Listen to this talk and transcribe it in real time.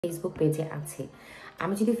Facebook পেজে আছে।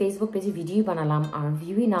 আমি যদি ফেসবুক পেজে ভিডিও বানালাম আর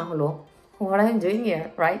ভিউই না হলো, what I am doing here,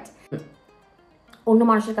 right? অন্য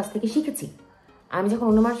মানুষের কাছ থেকে শিখেছি। আমি যখন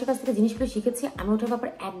অন্য মানুষের কাছ থেকে জিনিসগুলো শিখেছি, আমি ওটার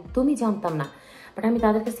ব্যাপারে একদমই জানতাম না, বাট আমি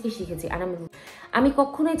তাদের কাছ থেকে শিখেছি। আর আমি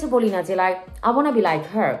কখনো এটা বলি না যে like I want to be like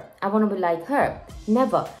her, I want to be like her,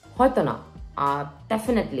 never. হয়তো না,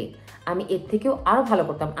 ডেফিনেটলি আমি এর থেকেও আরো ভালো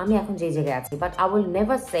করতাম, আমি এখন যে জায়গায় আছি, বাট আই উইল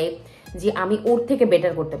নেভার সে যে আমি ওর থেকে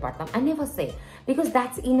বেটার করতে পারতাম। I never say, because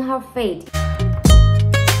that's in her ফেট।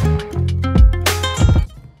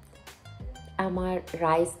 আমার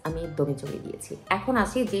রাইস আমি দমে চলে দিয়েছি। এখন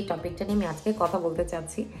আসি যে টপিকটা নিয়ে আমি আজকে কথা বলতে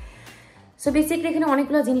চাচ্ছি। সো বেসিকলি এখানে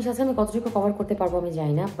অনেকগুলো জিনিস আছে, আমি কতটুকু কভার করতে পারবো আমি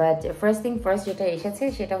জানি না, বাট ফার্স্ট থিং ফার্স্ট যেটা এসেছে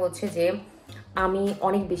সেটা হচ্ছে যে আমি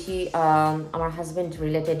অনেক বেশি আমার হাজব্যান্ড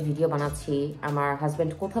রিলেটেড ভিডিও বানাচ্ছি। আমার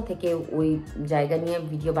হাজব্যান্ড কোথা থেকে ওই জায়গা নিয়ে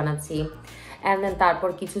ভিডিও বানাচ্ছি, অ্যান্ড দেন তারপর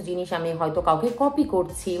কিছু জিনিস আমি হয়তো কাউকে কপি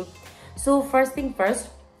করছি। সো ফার্স্ট থিং ফার্স্ট,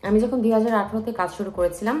 আমি যখন 2018-তে কাজ শুরু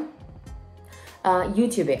করেছিলাম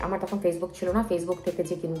ইউটিউবে, আমার তখন ফেসবুক ছিল না। ফেসবুক থেকে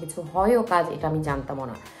যে কিছু হয়ও কাজ, এটা আমি জানতামও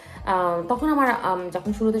না। তখন আমার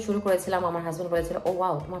যখন শুরু করেছিলাম, আমার হাজব্যান্ড বলেছিল, ও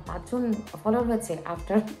ওয়াও, তোমার 5 জন ফলোয়ার হয়েছে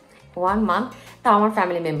আফটার 1 মান্থ। তা আমার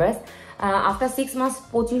ফ্যামিলি মেম্বার্স, আফটার 6 মান্থস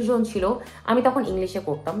 25 জন ছিল। আমি তখন ইংলিশে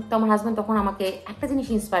করতাম। তো আমার হাজব্যান্ড তখন আমাকে একটা জিনিস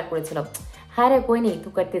ইন্সপায়ার করেছিল, হ্যাঁ রে কই নেই,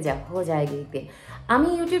 তুই করতে যা, হো যায়গা। আমি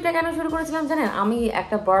ইউটিউবটা কেন শুরু করেছিলাম জানেন? আমি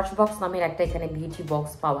একটা বার্চ বক্স নামের একটা এখানে বিউটি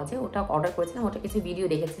বক্স পাওয়া যায়, ওটা অর্ডার করেছিলাম। ওটা কিছু ভিডিও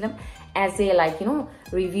দেখেছিলাম as a like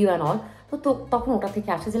review and all. তো তখন ওটা থেকে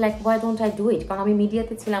আসে যে like why don't I do it, কারণ আমি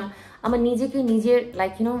মিডিয়াতে ছিলাম। আমার নিজেকে নিজের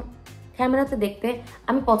লাইক ক্যামেরাতে দেখতে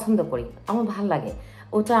আমি পছন্দ করি, আমার ভাল লাগে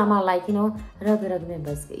ওটা, আমার লাইক রগ মে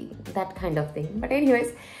বাস গই, that kind of thing. But anyways,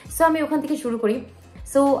 so আমি ওখান থেকে শুরু করি।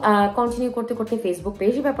 সো কন্টিনিউ করতে করতে ফেসবুক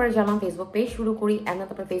পেজের ব্যাপারে জানলাম, ফেসবুক পেজ শুরু করি, অ্যান্ড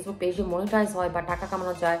তারপর ফেসবুক পেজে মনিটাইজ হয় বা টাকা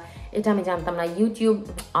কামানো যায়, এটা আমি জানতাম না। YouTube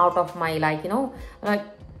out of my like like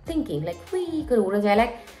thinking like হুই করে উড়ে যায়।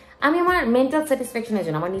 লাইক আমি আমার মেন্টাল স্যাটিসফ্যাকশনের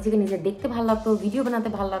জন্য, আমার নিজেকে নিজে দেখতে ভালো লাগতো, ভিডিও বানাতে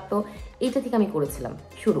ভালো লাগতো, এইটা থেকে আমি করেছিলাম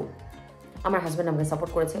শুরু। আমার হাজব্যান্ড আমাকে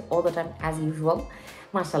সাপোর্ট করেছে all the time as usual,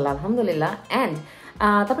 মাশাআল্লাহ, আলহামদুলিল্লাহ। অ্যান্ড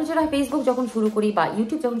তারপরে যেটা ফেসবুক যখন শুরু করি বা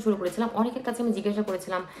ইউটিউব যখন শুরু করেছিলাম, অনেকের কাছে আমি জিজ্ঞাসা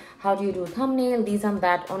করেছিলাম how do you do thumbnail, this and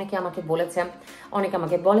that. অনেকে আমাকে বলেছে, অনেকে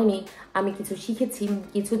আমাকে বলেনি। আমি কিছু শিখেছি,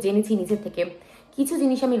 কিছু জেনেছি নিজের থেকে। কিছু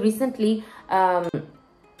জিনিস আমি রিসেন্টলি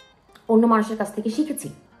অন্য মানুষের কাছ থেকে শিখেছি।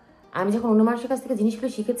 আমি যখন অন্য মানুষের কাছ থেকে জিনিসগুলো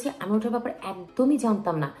শিখেছি, আমি ওটার ব্যাপারে একদমই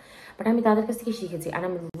জানতাম না, বাট আমি তাদের কাছ থেকে শিখেছি। আর I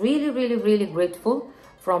am really really really grateful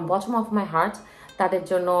from bottom of my heart. তাদের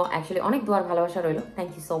জন্য অ্যাকচুয়ালি অনেক দোয়ার ভালোবাসা রইল,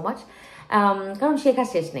 থ্যাংক ইউ সো মাচ। কারণ শেখার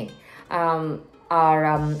শেষ নেই। আর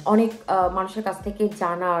অনেক মানুষের কাছ থেকে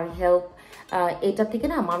জানার হেল্প, এটা থেকে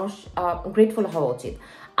না মানুষ গ্রেটফুল হওয়া উচিত।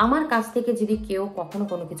 আমার কাছ থেকে যদি কেউ কখনো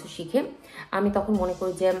কোনো কিছু শিখে, আমি তখন মনে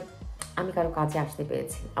করি যে আমি কারো কাজে আসতে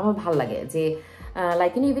পেরেছি। আমার ভাল লাগে যে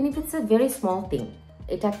like even if it's a very small thing,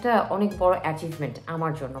 এটা একটা অনেক বড় অ্যাচিভমেন্ট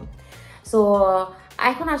আমার জন্য। সো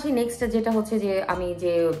এখন আসি নেক্সট, যেটা হচ্ছে যে আমি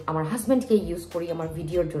যে আমার হাজব্যান্ডকে ইউজ করি আমার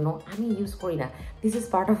ভিডিওর জন্য, আমি ইউজ করি না। This is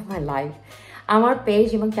part of my life. আমার পেজ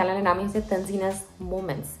এবং চ্যানেলের নামই হচ্ছে তানজিনা'স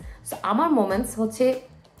মোমেন্টস। সো আমার মোমেন্টস হচ্ছে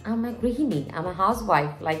আমার গৃহিণী, আমার হাউস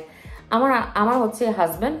ওয়াইফ, লাইক আমার হচ্ছে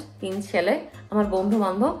হাজব্যান্ড, 3 ছেলে, আমার বন্ধু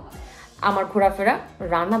বান্ধব, আমার ঘোরাফেরা,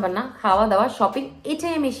 রান্না বান্না, খাওয়া দাওয়া, শপিং,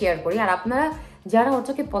 এটাই আমি শেয়ার করি। আর আপনারা যারা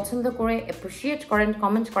ওটাকে পছন্দ করে অ্যাপ্রিসিয়েট করেন,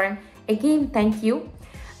 কমেন্ট করেন, again thank you.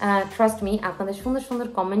 Trust me, আপনাদের সুন্দর সুন্দর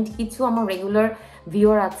কমেন্ট, কিছু আমার রেগুলার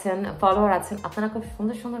ভিউয়ার আছেন, ফলোয়ার আছেন, আপনারা খুব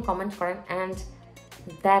সুন্দর সুন্দর কমেন্ট করেন, and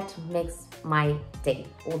that makes my day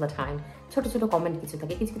all the time. ছোট ছোট কমেন্ট কিছু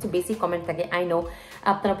থাকে, কিছু কিছু বেসিক কমেন্ট থাকে। আই নো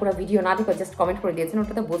আপনারা পুরো ভিডিও না দেখে জাস্ট কমেন্ট করে দিয়েছেন,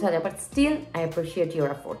 ওটাতে বোঝা যায়, but still I appreciate your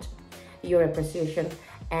effort, your appreciation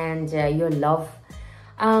and your love.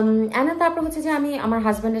 And তারপর হচ্ছে যে আমি আমার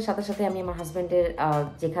হাজব্যান্ডের সাথে সাথে আমি আমার হাজব্যান্ডের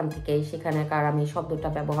যেখান থেকে সেখানেকার আমি শব্দটা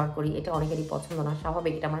ব্যবহার করি, এটা অনেকেরই পছন্দ না,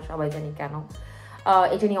 স্বাভাবিক, এটা আমরা সবাই জানি কেন।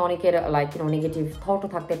 এটা নিয়ে অনেকের লাইক নেগেটিভ থটও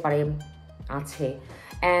থাকতে পারে, আছে।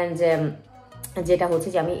 অ্যান্ড যেটা হচ্ছে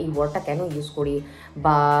যে আমি এই ওয়ার্ডটা কেন ইউজ করি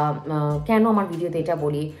বা কেন আমার ভিডিওতে এটা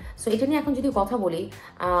বলি, সো এটা নিয়ে এখন যদি কথা বলি,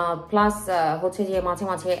 প্লাস হচ্ছে যে মাঝে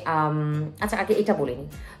মাঝে আচ্ছা আগে এটা বলিনি।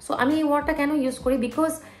 সো আমি এই ওয়ার্ডটা কেন ইউজ করি,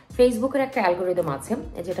 বিকজ ফেসবুকের একটা অ্যালগোরিদম আছে,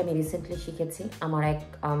 যেটা আমি রিসেন্টলি শিখেছি আমার এক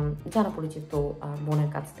জানা পরিচিত বোনের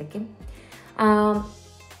কাছ থেকে।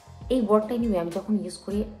 এই ওয়ার্ডটা নিয়ে আমি যখন ইউজ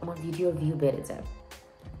করি, আমার ভিডিওর ভিউ বেড়ে যায়।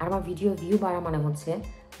 আর আমার ভিডিওর ভিউ বাড়া মানে হচ্ছে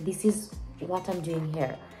this is what I am doing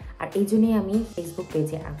here. আর এই জন্যই আমি ফেসবুক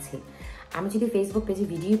পেজে আছি। আমি যদি ফেসবুক পেজে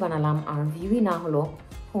ভিডিও বানালাম আর ভিউই না হলো,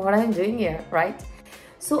 what I am doing here, right?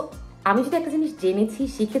 So আমি যদি একটা জিনিস জেনেছি,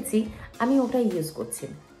 শিখেছি, আমি ওটাই ইউজ করছি,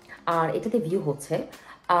 আর এটাতে ভিউ হচ্ছে,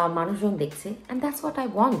 মানুষজন দেখছে, and that's what I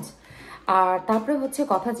want. আর তারপরে হচ্ছে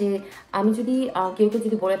কথা যে আমি যদি কেউ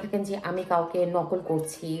যদি বলে থাকেন যে আমি কাউকে নকল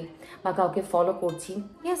করছি বা কাউকে ফলো করছি,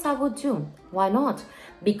 yes I would do, why not?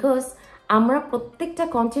 Because আমরা প্রত্যেকটা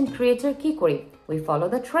কন্টেন্ট ক্রিয়েটর কি করি? We follow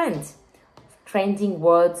the Trends, trending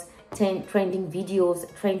words, trending videos,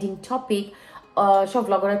 trending topic. সব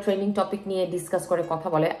ব্লগাররা ট্রেন্ডিং টপিক নিয়ে ডিসকাস করে কথা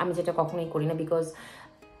বলে, আমি যেটা কখনোই করি না, বিকজ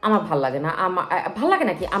আমার ভাল লাগে না। ভাল লাগে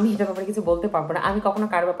নাকি আমি এটার ব্যাপারে কিছু বলতে পারবো না, আমি কখনো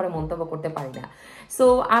কারোর ব্যাপারে মন্তব্য করতে পারি না। সো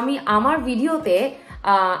আমি আমার ভিডিওতে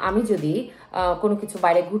আমি যদি কোনো কিছু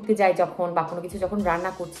বাইরে ঘুরতে যাই যখন, বা কোনো কিছু যখন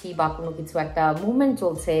রান্না করছি, বা কোনো কিছু একটা মুভমেন্ট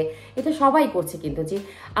চলছে, এটা সবাই করছে, কিন্তু যে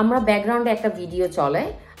আমরা ব্যাকগ্রাউন্ডে একটা ভিডিও চলে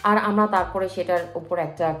আর আমরা তারপরে সেটার উপর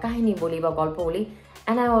একটা কাহিনী বলি বা গল্প বলি।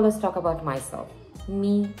 And I always talk about myself,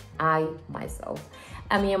 me, I, myself.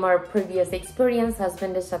 আমি আমার প্রিভিয়াস এক্সপিরিয়েন্স,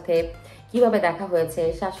 হাজব্যান্ডের সাথে কিভাবে দেখা হয়েছে,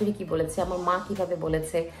 শাশুড়ি কি বলেছে, আমার মা কিভাবে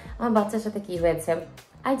বলেছে, আমার বাচ্চার সাথে কি হয়েছে,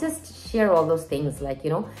 I just share all those things, like,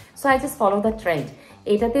 you know, so I just follow the trend.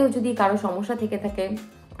 এটাতেও যদি কারো সমস্যা থেকে থাকে,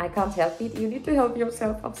 I can't help it, you need to help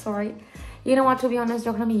yourself, I'm sorry. You know what, to be honest,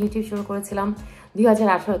 যখন আমি YouTube শুরু করেছিলাম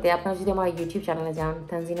 2018-তে, আপনারা যদি আমার ইউটিউব চ্যানেলে যান,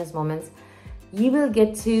 Tanzina's Moments, you will get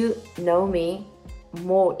to know me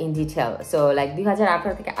more in detail. So like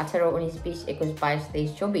 2018 থেকে 18, 19, 20, 21, 22,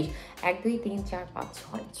 23, 24, 1, 2, 3, 4, 5,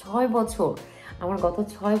 6 বছর, আমার গত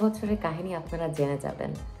 6 বছরের কাহিনী আপনারা জেনে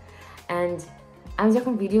যাবেন। অ্যান্ড আমি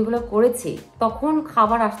যখন ভিডিওগুলো করেছি তখন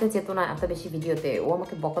খাবার আসতে যেত না এত বেশি ভিডিওতে, ও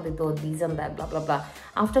আমাকে বকা দিত, this and that, blah blah blah.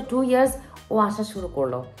 After 2 years ও আসা শুরু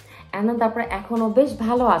করলো, অ্যান্ড দেন তারপরে এখনও বেশ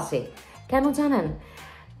ভালো আসে। কেন জানেন?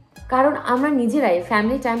 কারণ আমরা নিজেরাই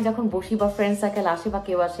ফ্যামিলি টাইম যখন বসি, বা ফ্রেন্ড সার্কেল আসে বা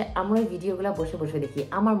কেউ আসে, আমরা ওই ভিডিওগুলো বসে বসে দেখি।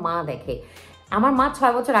 আমার মা দেখে, আমার মা 6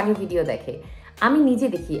 বছর আগে ভিডিও দেখে, আমি নিজে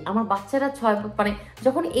দেখি, আমার বাচ্চারা 6 মানে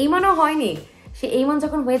যখন এইমানও হয়নি, সে এইমান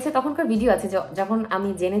যখন হয়েছে তখনকার ভিডিও আছে, যখন আমি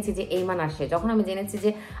জেনেছি যে এইমান আসে, যখন আমি জেনেছি যে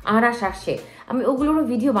আরাস আসে, আমি ওগুলোরও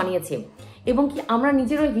ভিডিও বানিয়েছি। এবং কি আমরা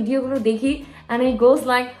নিজের ওই ভিডিওগুলো দেখি, অ্যান্ড ইট গোজ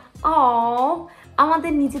লাইক, ও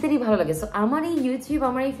আমাদের নিজেদেরই ভালো লাগে। সো আমার এই ইউটিউব,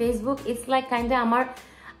 আমার এই ফেসবুক, ইটস লাইক কাইন্ড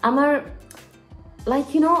আমার লাইক,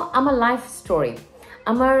 ইউ নো, আমার লাইফ স্টোরি,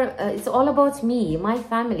 আমার it's all about me, my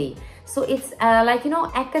family. So it's like, you know,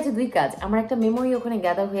 এক কাজে দুই কাজ, আমার একটা মেমোরি ওখানে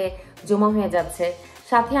গ্যাদার হয়ে জমা হয়ে যাচ্ছে।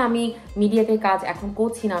 সাথে আমি মিডিয়াতে কাজ এখন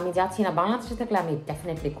করছি না, আমি যাচ্ছি না, বাংলাদেশে থাকলে আমি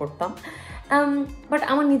ডেফিনেটলি করতাম, বাট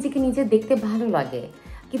আমার নিজেকে নিজে দেখতে ভালো লাগে।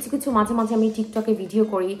 কিছু কিছু মাঝে মাঝে আমি টিকটকে ভিডিও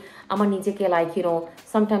করি আমার নিজেকে, like, you know,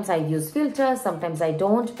 sometimes I use filter, sometimes I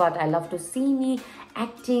don't, but I love to see me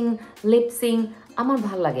acting, lip sync, আমার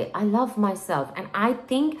ভালো লাগে। I love my self, and I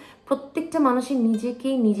think প্রত্যেকটা মানুষের নিজেকে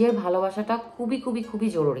নিজের ভালোবাসাটা খুবই খুবই খুবই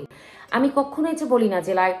জরুরি। আমি কখনো এটা বলি না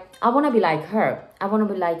যে like I want to be like her, I want to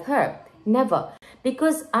be like her, never.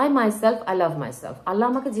 Because I myself, I love myself. আল্লাহ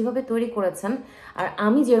আমাকে যেভাবে তৈরি করেছেন আর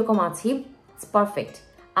আমি যেরকম আছি, ইটস পারফেক্ট।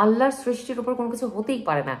 আল্লাহর সৃষ্টির উপর কোনো কিছু হতেই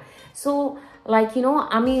পারে না। সো লাইক, ইউ নো,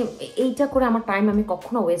 আমি এইটা করে আমার টাইম আমি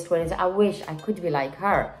কখনো ওয়েস্ট করি না যে I wish I could be like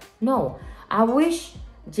her. No, I wish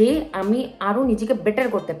যে আমি আরও নিজেকে বেটার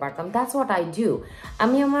করতে পারতাম। That's what I do.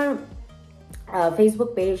 আমি আমার ফেসবুক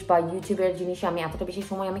পেজ বা ইউটিউবের জিনিসে আমি এতটা বেশি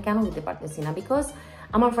সময় আমি কেন দিতে পারতেছি না? বিকজ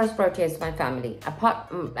আমার first priority is my family.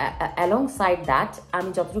 Along side that আমি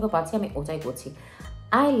যতটুকু পাচ্ছি আমি ওটাই করছি।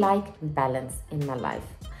 I like balance in my life.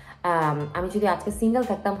 আমি যদি আজকে সিঙ্গেল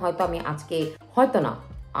থাকতাম, হয়তো আমি আজকে, হয়তো না,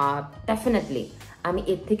 ডেফিনেটলি আমি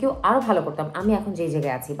এর থেকেও আরও ভালো করতাম, আমি এখন যে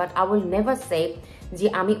জায়গায় আছি। বাট আই উইল নেভার সে যে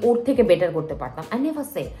আমি ওর থেকে বেটার করতে পারতাম। I never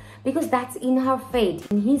say, because that's in her fate,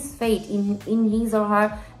 in his fate, in his or her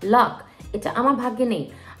lakh. এটা আমার ভাগ্যে নেই।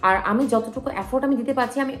 আর আমি যতটুকু এফোর্ট আমি দিতে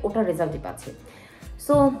পারছি, আমি ওটার রেজাল্টই পাচ্ছি।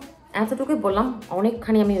 সো এতটুকুই বললাম,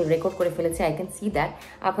 অনেকখানি আমি রেকর্ড করে ফেলেছি, আই ক্যান সি দ্যাট।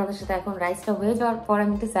 আপনাদের সাথে এখন রাইসটা হয়ে যাওয়ার পর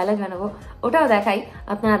আমি একটু স্যালাড বানাবো, ওটাও দেখাই,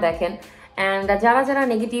 আপনারা দেখেন। অ্যান্ড যারা যারা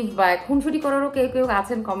নেগেটিভ বা খুনসুটি করারও কেউ কেউ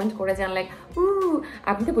আছেন, কমেন্ট করে যান লাইক,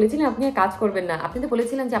 আপনি তো বলেছিলেন আপনি আর কাজ করবেন না, আপনি তো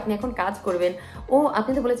বলেছিলেন যে আপনি এখন কাজ করবেন, ও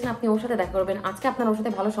আপনি তো বলেছিলেন আপনি ওর সাথে দেখা করবেন, আজকে আপনার ওর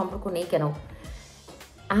সাথে ভালো সম্পর্ক নেই কেন?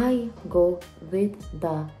 I go with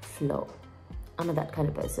the flow. I'm a that kind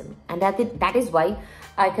of person, and that is why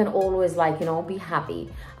I can always, like, you know, be happy.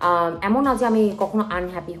 এমন না যে আমি কখনো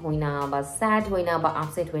আনহ্যাপি হই না বা স্যাড হই না বা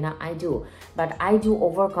আপসেট হই না, I do, but I do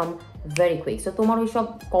overcome very quick. So তোমার ওই সব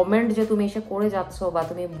কমেন্ট যে তুমি এসে করে যাচ্ছ বা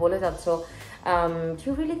তুমি বলে যাচ্ছ, do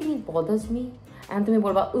you really think it bothers me? And তুমি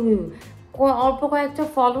বলবা অল্প কয়েকটা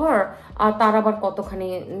ফলোয়ার আর তার আবার কতখানি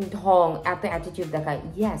ঢং, এত অ্যাটিটিউড দেখায়।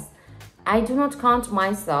 Yes, I do not count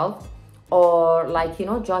myself or, like, you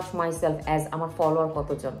know, judge myself as আমার ফলোয়ার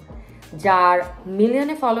কতজন। যার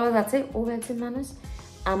মিলিয়নে ফলোয়ার আছে ও একজন মানুষ,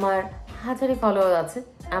 আমার হাজারে ফলোয়ার আছে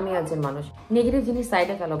আমি একজন মানুষ। নেগেটিভ জিনিস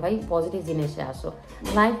সাইডে ফেলো ভাই, পজিটিভ জিনিসে আসো।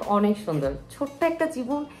 লাইফ অনেক সুন্দর, ছোট্ট একটা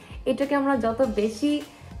জীবন, এটাকে আমরা যত বেশি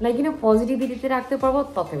লাইক পজিটিভিটিতে রাখতে পারবো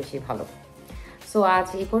তত বেশি ভালো। সো আজ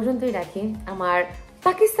এই পর্যন্তই রাখি। আমার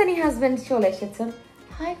পাকিস্তানি হাজবেন্ড চলে এসেছেন।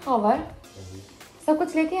 হাই খবর, সব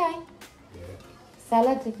কুছ লেকে আয়।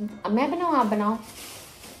 স্যালাড मैं बनाऊं आप बनाओ?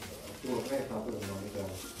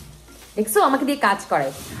 দেখছো আমাকে দিয়ে কাজ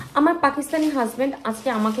করায়। আমার পাকিস্তানি হাজবেন্ড আজকে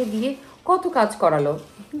আমাকে দিয়ে কত কাজ করালো।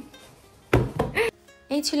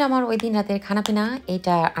 এই ছিল আমার ওই দিন রাতের খানাপিনা।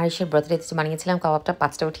 এইটা আরিশের ব্রতরেতে বানিয়েছিলাম। কাবাবটা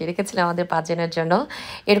 5টা উঠিয়ে রেখেছিলাম আমাদের 5 জনের জন্য।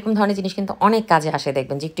 এরকম ধরনের জিনিস কিন্তু অনেক কাজে আসে,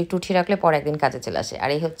 দেখবেন যে একটু একটু উঠিয়ে রাখলে পরে একদিন কাজে চলে আসে। আর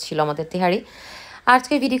এই হচ্ছিল আমাদের তেহারি।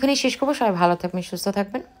 আজকের ভিডিওখানে শেষ করবো। সবাই ভালো থাকবেন, সুস্থ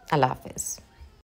থাকবেন। আল্লাহ হাফেজ।